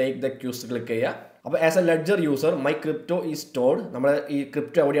let's take the quiz click ചെയ്യുക. അപ്പോൾ as A ledger user my crypto is stored. നമ്മുടെ ഈ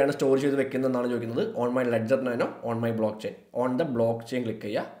crypto എവിടെയാണ് store ചെയ്ത് വെക്കുന്നതെന്നാണ് ചോദിക്കുന്നത്. On my ledger nano on my block chain. On the block chain click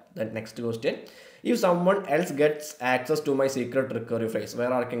ചെയ്യുക. Then next question, if someone else gets access to my secret recovery phrase.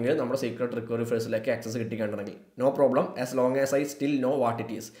 വേറെ ആർക്കെങ്കിലും നമ്മുടെ secret recovery ഫ്രേസിലേക്ക് access കിട്ടിയിട്ടുണ്ടെങ്കിൽ no problem, as long as I still no what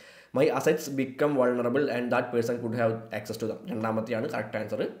it is. My assets become vulnerable and that person could have access to them. രണ്ടാമത്തെയാണ് correct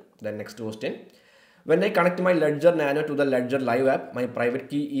answer. Then next question, when I connect my ledger nano to the ledger live app, my private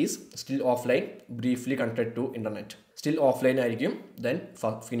key is still offline, briefly connected to internet. Still offline ആയിരിക്കും. Then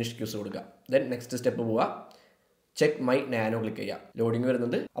finish quiz കൊടുക്കുക. Then next step പോവുക. Check my nano click ചെയ്യുക. Loading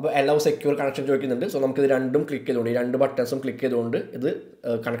വരുന്നുണ്ട്. അപ്പോൾ allow secure connection ചോദിക്കുന്നുണ്ട്. So നമുക്കിത് രണ്ടും click ചെയ്തുകൊണ്ട് ഈ 2 ബട്ടൺസും ക്ലിക്ക് ചെയ്തുകൊണ്ട് ഇത്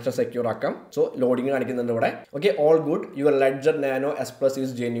കണക്ഷൻ സെക്യൂർ ആക്കാം. സോ ലോഡിങ് കാണിക്കുന്നുണ്ട് ഇവിടെ. Okay, all good, your ledger nano S plus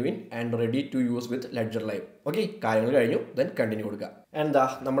is genuine and ready to use with ledger live. Okay, കാര്യങ്ങൾ കഴിഞ്ഞു. ദെൻ കണ്ടിന്യൂ കൊടുക്കുക.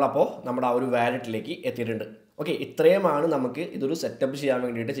 നമ്മളപ്പോൾ നമ്മുടെ ആ ഒരു വാലറ്റിലേക്ക് എത്തിയിട്ടുണ്ട്. ഓക്കെ, ഇത്രയുമാണ് നമുക്ക് ഇതൊരു സെറ്റപ്പ് ചെയ്യാൻ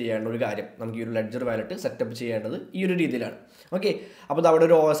വേണ്ടിയിട്ട് ചെയ്യേണ്ട ഒരു കാര്യം. നമുക്ക് ഈ ഒരു ലെഡ്ജർ വാലറ്റ് സെറ്റപ്പ് ചെയ്യേണ്ടത് ഈ ഒരു രീതിയിലാണ്. ഓക്കെ, അപ്പോൾ അവിടെ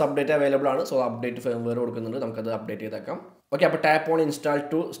ഒരു OS അപ്ഡേറ്റ് അവൈലബിൾ ആണ്. സോ അപ്ഡേറ്റ് ഫേംവെയർ കൊടുക്കുന്നുണ്ട്. നമുക്കത് അപ്ഡേറ്റ് ചെയ്തേക്കാം. ഓക്കെ, അപ്പോൾ tap on install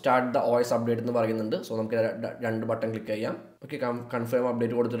to start the OS update എന്ന് പറയുന്നുണ്ട്. സോ നമുക്ക് 2 ബട്ടൺ ക്ലിക്ക് ചെയ്യാം. ഓക്കെ, കൺഫേം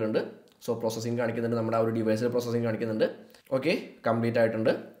അപ്ഡേറ്റ് കൊടുത്തിട്ടുണ്ട്. സോ പ്രോസസ്സിംഗ് കാണിക്കുന്നുണ്ട്. നമ്മുടെ ആ ഒരു ഡിവൈസിൽ പ്രോസസ്സിംഗ് കാണിക്കുന്നുണ്ട്. ഓക്കെ, കംപ്ലീറ്റ്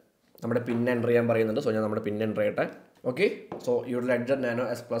ആയിട്ടുണ്ട്. നമ്മുടെ പിൻ എൻ്റർ ചെയ്യാൻ പറയുന്നുണ്ട്. സോ ഞാൻ നമ്മുടെ പിൻ എൻ്റർ ചെയ്യട്ടെ. Okay, so your ledger nano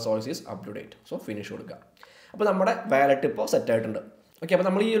S plus ഓയിസ് is up to date. So finish കൊടുക്കുക. അപ്പോൾ നമ്മുടെ വാലറ്റ് ഇപ്പോൾ സെറ്റ് ആയിട്ടുണ്ട്. ഓക്കെ, അപ്പോൾ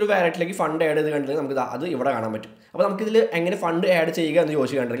നമ്മൾ ഈ ഒരു വാലറ്റിലേക്ക് ഫണ്ട് ആഡ് ചെയ്ത് കണ്ടിട്ടുണ്ടെങ്കിൽ നമുക്ക് അത് ഇവിടെ കാണാൻ പറ്റും. അപ്പോൾ നമുക്കിതിൽ എങ്ങനെ ഫണ്ട് ആഡ് ചെയ്യുക എന്ന്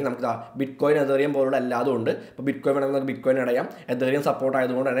ചോദിച്ചു കണ്ടിട്ടുണ്ടെങ്കിൽ നമുക്ക് ബിറ്റ് കോയിൻ എതേറിയം പോലുള്ള എല്ലാതും ഉണ്ട്. ഇപ്പോൾ ബിറ്റ് കോയിൻ വേണമെങ്കിൽ നമുക്ക് ബിറ്റ് കോയിൻ അടയാം. എതേറിയം സപ്പോർട്ട്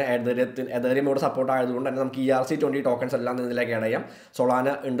ആയതുകൊണ്ട് തന്നെ എതേറിയം ഇവിടെ സപ്പോർട്ട് ആയതുകൊണ്ട് തന്നെ നമുക്ക് ERC20 ടോക്കൺസ് എല്ലാം ഇതിലേക്ക് ആഡ് ചെയ്യാം.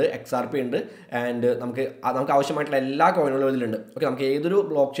 സൊളാന ഉണ്ട്, XRP ഉണ്ട്, ആൻഡ് നമുക്ക് ആവശ്യമായിട്ടുള്ള എല്ലാ കോയിനുകളും ഇതിലുണ്ട്. ഓക്കെ, നമുക്ക് ഏതൊരു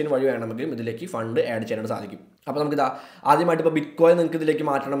ബ്ലോക്ക് ചെയിൻ വഴി വേണമെങ്കിലും ഇതിലേക്ക് ഫണ്ട് ആഡ് ചെയ്യാനായിട്ട് സാധിക്കും. അപ്പോൾ നമുക്ക് ആദ്യമായിട്ട് ഇപ്പോൾ ബിറ്റ് കോയിൻ നിങ്ങൾക്ക് ഇതിലേക്ക്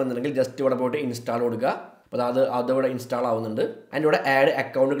മാറ്റണമെന്നുണ്ടെങ്കിൽ ജസ്റ്റ് ഇവിടെ പോയിട്ട് ഇൻസ്റ്റാൾ കൊടുക്കുക. അപ്പോൾ അതിവിടെ ഇൻസ്റ്റാൾ ആവുന്നുണ്ട്. ആൻഡ് ഇവിടെ ആഡ്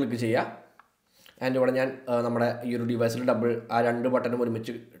അക്കൗണ്ട് ക്ലിക്ക് ചെയ്യുക. ആൻഡ് ഇവിടെ ഞാൻ നമ്മുടെ ഈ ഒരു ഡിവൈസിൽ ആ 2 ബട്ടണും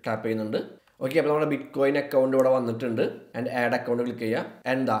ഒരുമിച്ച് ടാപ്പ് ചെയ്യുന്നുണ്ട്. ഓക്കെ, അപ്പോൾ നമ്മുടെ ബിറ്റ് കോയിൻ അക്കൗണ്ട് ഇവിടെ വന്നിട്ടുണ്ട്. ആൻഡ് ആഡ് അക്കൗണ്ട് ക്ലിക്ക് ചെയ്യുക.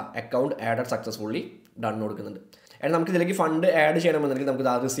 And account added successfully done കൊടുക്കുന്നുണ്ട്. ആൻഡ് നമുക്ക് ഇതിലേക്ക് ഫണ്ട് ആഡ് ചെയ്യണമെന്നുണ്ടെങ്കിൽ നമുക്ക്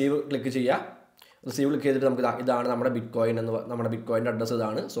റിസീവ് ക്ലിക്ക് ചെയ്യുക. റിസീവ് ക്ലിക്ക് ചെയ്തിട്ട് നമുക്ക് ഇതാണ് നമ്മുടെ ബിറ്റ് കോയിൻ നമ്മുടെ ബിറ്റ് കോയിൻ്റെ അഡ്രസ്സ്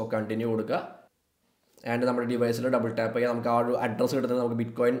ഇതാണ്. സോ കണ്ടിന്യൂ കൊടുക്കുക. ആൻഡ് നമ്മുടെ ഡിവൈസിൽ ഡബിൾ ടാപ്പ് ചെയ്യാം. നമുക്ക് ആ ഒരു അഡ്രസ്സ് കിട്ടുന്നത് നമുക്ക്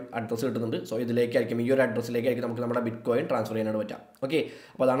ബിറ്റ് കോയിൻ അഡ്രസ്സ് കിട്ടുന്നുണ്ട്. സോ ഇതിലേക്കായിരിക്കും, ഈ ഒരു അഡ്രസ്സിലേക്കായിരിക്കും നമുക്ക് നമ്മുടെ ബിറ്റ് കോയിൻ ട്രാൻസ്ഫർ ചെയ്യാനായിട്ട് പറ്റാം. ഓക്കെ,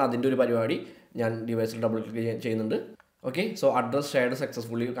 അപ്പോൾ അതാണ് അതിൻ്റെ ഒരു പരിപാടി. ഞാൻ ഡിവൈസിൽ ഡബിൾ ക്ലിക്ക് ചെയ്യുന്നുണ്ട്. Okay, so address shared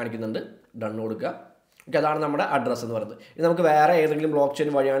successfully കാണിക്കുന്നുണ്ട്. ഡൺ കൊടുക്കുക. ഓക്കെ, അതാണ് നമ്മുടെ അഡ്രസ്സ് എന്ന് പറയുന്നത്. ഇനി നമുക്ക് വേറെ ഏതെങ്കിലും ബ്ലോക്ക് ചെയിൻ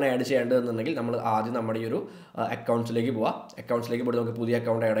വഴിയാണ് ആഡ് ചെയ്യേണ്ടതെന്നുണ്ടെങ്കിൽ നമ്മൾ ആദ്യം നമ്മുടെ ഈ ഒരു അക്കൗണ്ട്സിലേക്ക് പോവാം. അക്കൗണ്ട്സിലേക്ക് പോയിട്ട് നമുക്ക് പുതിയ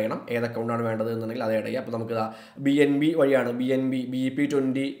അക്കൗണ്ട് ആഡ് ചെയ്യണം. ഏത് അക്കൗണ്ടാണ് വേണ്ടത് എന്നുണ്ടെങ്കിൽ അത് ആഡ് ചെയ്യുക. അപ്പോൾ നമുക്ക് BNB വഴിയാണ്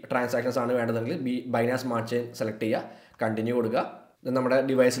BEP20 ട്രാൻസാക്ഷൻസ് ആണ് വേണ്ടതെങ്കിൽ ബൈനാൻസ് സ്മാർട്ട് ചെയിൻ സെലക്ട് ചെയ്യുക. കണ്ടിന്യൂ കൊടുക്കുക. നമ്മുടെ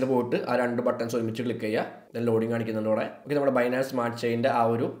ഡിവൈസിൽ പോയിട്ട് ആ 2 ബട്ടൺസ് ഒരുമിച്ച് ക്ലിക്ക് ചെയ്യുക. ദെൻ ലോഡിങ് കാണിക്കുന്നുണ്ട് ഇവിടെ. ഓക്കെ, നമ്മുടെ ബൈനാൻസ് സ്മാർട്ട് ചെയിൻ്റെ ആ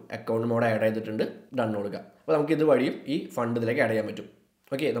ഒരു അക്കൗണ്ട് മോഡ് ആഡ് ചെയ്തിട്ടുണ്ട്. ഡൺ കൊടുക്കുക. അപ്പോൾ നമുക്ക് ഇത് വഴിയും ഈ ഫണ്ട് ഇതിലേക്ക് ആഡ് ചെയ്യാൻ പറ്റും.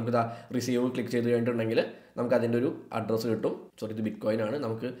 ഓക്കെ, നമുക്ക് റിസീവ് ക്ലിക്ക് ചെയ്ത് കഴിഞ്ഞിട്ടുണ്ടെങ്കിൽ നമുക്ക് അതിൻ്റെ ഒരു അഡ്രസ്സ് കിട്ടും. സോറി, ഇത് ബിറ്റ് കോയിൻ ആണ്.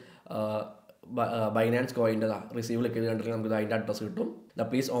 നമുക്ക് ബൈനാൻസ് കോയിൻ്റെ റിസീവ് ക്ലിക്ക് ചെയ്ത് കണ്ടിട്ടുണ്ടെങ്കിൽ നമുക്ക് അതിൻ്റെ അഡ്രസ്സ് കിട്ടും.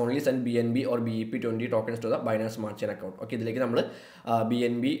 Please only send BNB or BEP20 tokens to the Binance smart chain account. Okay, ഇതിലേക്ക് നമ്മൾ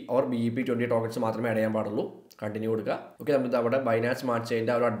BNB ഓർ BEP20 ടോക്കൺസ് മാത്രമേ ആഡ് ചെയ്യാൻ പാടുള്ളൂ. കണ്ടിന്യൂ കൊടുക്കുക. ഓക്കെ, നമുക്ക് അവിടെ ബൈനാൻസ് സ്മാർട്ട്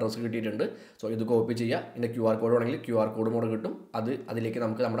ചെയിൻ്റെ ഒരു അഡ്രസ്സ് കിട്ടിയിട്ടുണ്ട്. സോ ഇത് കോപ്പി ചെയ്യുക. ഇതിൻ്റെ QR കോഡ് വേണമെങ്കിൽ QR കോഡ് മോഡ് കിട്ടും. അതിലേക്ക്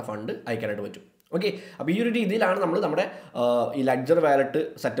നമുക്ക് നമ്മുടെ ഫണ്ട് അയക്കാനായിട്ട് പറ്റും. ഓക്കെ, അപ്പോൾ ഈ ഒരു രീതിയിലാണ് നമ്മൾ നമ്മുടെ ഈ ലെഡ്ജർ വാലറ്റ്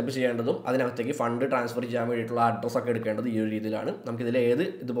സെറ്റപ്പ് ചെയ്യേണ്ടതും അതിനകത്തേക്ക് ഫണ്ട് ട്രാൻസ്ഫർ ചെയ്യാൻ വേണ്ടിയിട്ടുള്ള അഡ്രസ്സൊക്കെ എടുക്കേണ്ടത് ഈ ഒരു രീതിയിലാണ്. നമുക്കിതിൽ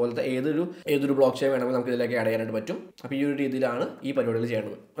ഇതുപോലത്തെ ഏതൊരു ബ്ലോക്ക് ചെയിൻ വേണമെങ്കിൽ നമുക്ക് ഇതിലേക്ക് ആഡ് ചെയ്യാനായിട്ട് പറ്റും. അപ്പോൾ ഈ ഒരു രീതിയിലാണ് ഈ പരിപാടികൾ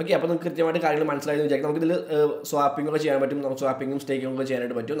ചെയ്യേണ്ടത്. ഓക്കെ, അപ്പോൾ നമുക്ക് കൃത്യമായിട്ട് കാര്യങ്ങൾ മനസ്സിലായെന്ന് വിചാരിക്കും. നമുക്കിതിൽ സ്വാപ്പിംഗ് ഒക്കെ ചെയ്യാൻ പറ്റും. നമുക്ക് സ്വാപ്പിങ്ങും സ്റ്റേക്കിംഗ് ഒക്കെ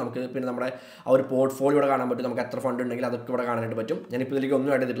ചെയ്യാനായിട്ട് പറ്റും. നമുക്ക് പിന്നെ നമ്മുടെ ആ ഒരു പോർട്ട്ഫോളിയോ ഇവിടെ കാണാൻ പറ്റും. നമുക്ക് എത്ര ഫണ്ട് ഉണ്ടെങ്കിൽ അതൊക്കെ ഇവിടെ കാണാനായിട്ട് പറ്റും. ഞാനിപ്പോൾ ഇതിലേക്ക്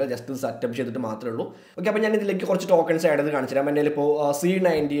ഒന്നും ആഡ് ചെയ്തിട്ടില്ല, ജസ്റ്റ് സെറ്റപ്പ് ചെയ്തിട്ട് മാത്രമേ ഉള്ളൂ. ഓക്കെ, അപ്പോൾ ഞാൻ ഇതിലേക്ക് കുറച്ച് ടോക്കൺസ് ആഡ് ചെയ്ത് കാണിച്ചു തരാം. എൻ്റെ ഇപ്പോൾ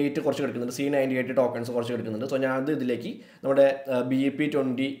C98 കുറച്ച് എടുക്കുന്നുണ്ട്. C98 ടോക്കൺസ് കുറച്ച് എടുക്കുന്നുണ്ട്. സോ ഞാൻ ഇതിലേക്ക് നമ്മുടെ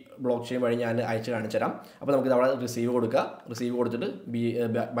BEP20 ബ്ലോക്ക് ചെയിൻ വഴി ഞാൻ അയച്ച് കാണിച്ചു തരാം. അപ്പോൾ നമുക്ക് അവിടെ റിസീവ് കൊടുക്കുക. റിസീവ് കൊടുത്തിട്ട്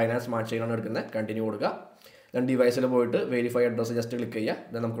ബൈനാൻസ് സ്മാർട്ട് ചെയിനാണ് എടുക്കുന്നത്. കണ്ടിന്യൂ കൊടുക്കുക. ദെൻ ഡിവൈസിൽ പോയിട്ട് വെരിഫൈ അഡ്രസ്സ് ജസ്റ്റ് ക്ലിക്ക്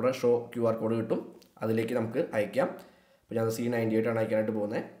ചെയ്യുക. ദെൻ നമുക്കിവിടെ ഷോ QR കോഡ് കിട്ടും. അതിലേക്ക് നമുക്ക് അയക്കാം. അപ്പോൾ ഞാൻ C98 ആണ് അയക്കാനായിട്ട്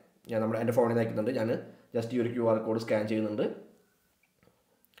പോകുന്നത്. ഞാൻ എൻ്റെ ഫോണിൽ നിന്ന് അയക്കുന്നുണ്ട്. ഞാൻ ജസ്റ്റ് ഈ ഒരു QR കോഡ് സ്കാൻ ചെയ്യുന്നുണ്ട്.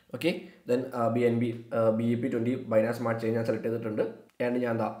 Okay, then BEP20 Binance smart chain ഞാൻ സെലക്ട് ചെയ്തിട്ടുണ്ട്. ആൻഡ്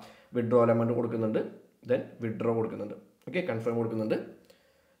ഞാൻ വിഡ്രോ എലമെൻറ്റ് കൊടുക്കുന്നുണ്ട്. ദെൻ വിഡ്രോ കൊടുക്കുന്നുണ്ട്. ഓക്കെ, കൺഫേം കൊടുക്കുന്നുണ്ട്.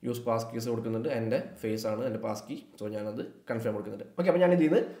 യൂസ് പാസ് കീസ് കൊടുക്കുന്നുണ്ട്. എൻ്റെ ഫേസ് ആണ് എൻ്റെ പാസ് കീ. സോ ഞാനത് കൺഫേം കൊടുക്കുന്നുണ്ട്. ഓക്കെ, അപ്പോൾ ഞാൻ ഇതിൽ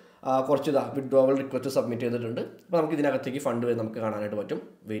നിന്ന് കുറച്ച് വിഡ്രോവൽ റിക്വസ്റ്റ് സബ്മിറ്റ് ചെയ്തിട്ടുണ്ട്. അപ്പോൾ നമുക്ക് ഇതിനകത്തേക്ക് ഫണ്ട് നമുക്ക് കാണാനായിട്ട് പറ്റും.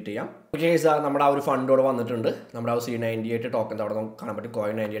 വെയിറ്റ് ചെയ്യാം. ഓക്കെ, നമ്മുടെ ആ ഒരു ഫണ്ട് അവിടെ വന്നിട്ടുണ്ട്. നമ്മുടെ ആ C98 ടോക്കൺ അവിടെ നമുക്ക് കാണാൻ പറ്റും.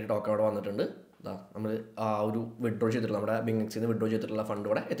 കോയിൻ 98 ടോക്കൺ അവിടെ വന്നിട്ടുണ്ട്. നമ്മൾ ആ ഒരു വിഡ്രോ ചെയ്തിട്ടുള്ള നമ്മുടെ BingX നിന്ന് വിഡ്രോ ചെയ്തിട്ടുള്ള ഫണ്ട്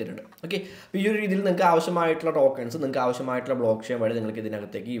ഇവിടെ എത്തിയിട്ടുണ്ട്. ഓക്കെ, അപ്പോൾ ഈ ഒരു രീതിയിൽ നിങ്ങൾക്ക് ആവശ്യമായിട്ടുള്ള ടോക്കൺസ്, നിങ്ങൾക്ക് ആവശ്യമായിട്ടുള്ള ബ്ലോക്ക് ചെയിൻ വഴി നിങ്ങൾക്ക്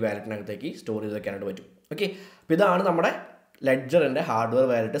ഇതിനകത്തേക്ക് ഈ വാലറ്റിനകത്തേക്ക് സ്റ്റോർ ചെയ്ത് വെക്കാനായിട്ട് പറ്റും. ഓക്കെ, അപ്പോൾ ഇതാണ് നമ്മുടെ ലെഡ്ജറിൻ്റെ ഹാർഡ്വെയർ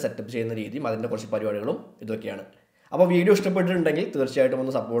വാലറ്റ് സെറ്റപ്പ് ചെയ്യുന്ന രീതിയും അതിൻ്റെ കുറച്ച് പരിപാടികളും ഇതൊക്കെയാണ്. അപ്പോൾ വീഡിയോ ഇഷ്ടപ്പെട്ടിട്ടുണ്ടെങ്കിൽ തീർച്ചയായിട്ടും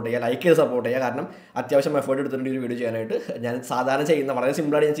ഒന്ന് സപ്പോർട്ട് ചെയ്യുക, ലൈക്ക് ചെയ്ത് സപ്പോർട്ട് ചെയ്യുക. കാരണം അത്യാവശ്യം എഫേർട്ട് എടുത്തിട്ടുണ്ട് ഈ ഒരു വീഡിയോ ചെയ്യാനായിട്ട്. ഞാൻ സാധാരണ ചെയ്യുന്ന വളരെ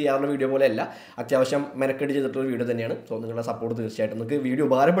സിമ്പിളായിട്ട് ഞാൻ ചെയ്യാറുള്ള വീഡിയോ പോലെ അല്ല, അത്യാവശ്യം മെനക്കെട്ട് ചെയ്തിട്ടുള്ള വീഡിയോ തന്നെയാണ്. സോ നിങ്ങളുടെ സപ്പോർട്ട് തീർച്ചയായിട്ടും നിങ്ങൾക്ക് വീഡിയോ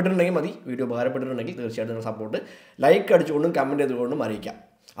ഉപകാരപ്പെട്ടിട്ടുണ്ടെങ്കിൽ മതി. വീഡിയോ ഉപകാരപ്പെട്ടിട്ടുണ്ടെങ്കിൽ തീർച്ചയായിട്ടും നിങ്ങളുടെ സപ്പോർട്ട് ലൈക്ക് അടിച്ചുകൊണ്ടും കമൻറ്റ് ചെയ്തുകൊണ്ടും അറിയിക്കാം.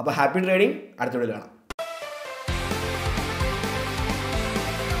 അപ്പോൾ ഹാപ്പി ട്രേഡിംഗ്. അടുത്ത വീഡിയോയിൽ കാണാം.